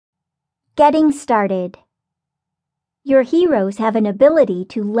Getting started. Your heroes have an ability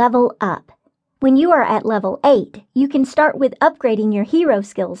to level up. When you are at level 8, you can start with upgrading your hero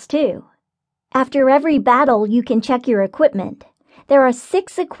skills too. After every battle, you can check your equipment. There are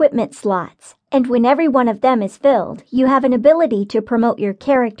 6 equipment slots, and when every one of them is filled, you have an ability to promote your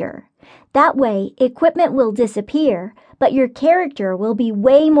character. That way, equipment will disappear, but your character will be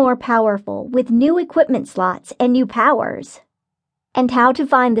way more powerful with new equipment slots and new powers. And how to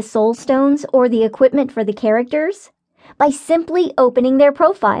find the soul stones or the equipment for the characters? By simply opening their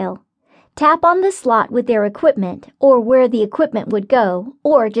profile. Tap on the slot with their equipment or where the equipment would go,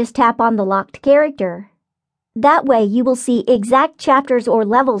 or just tap on the locked character. That way you will see exact chapters or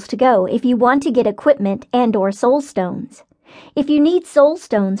levels to go if you want to get equipment and/or soul stones. If you need soul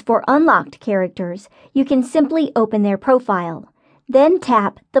stones for unlocked characters, you can simply open their profile. Then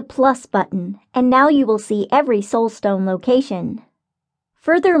tap the plus button, and now you will see every soul stone location.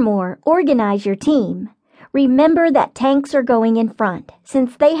 Furthermore, organize your team. Remember that tanks are going in front,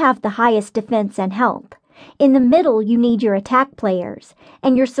 since they have the highest defense and health. In the middle, you need your attack players,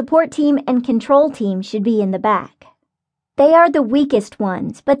 and your support team and control team should be in the back. They are the weakest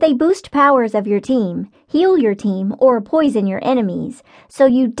ones, but they boost powers of your team, heal your team, or poison your enemies, so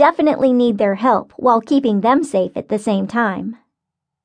you definitely need their help while keeping them safe at the same time.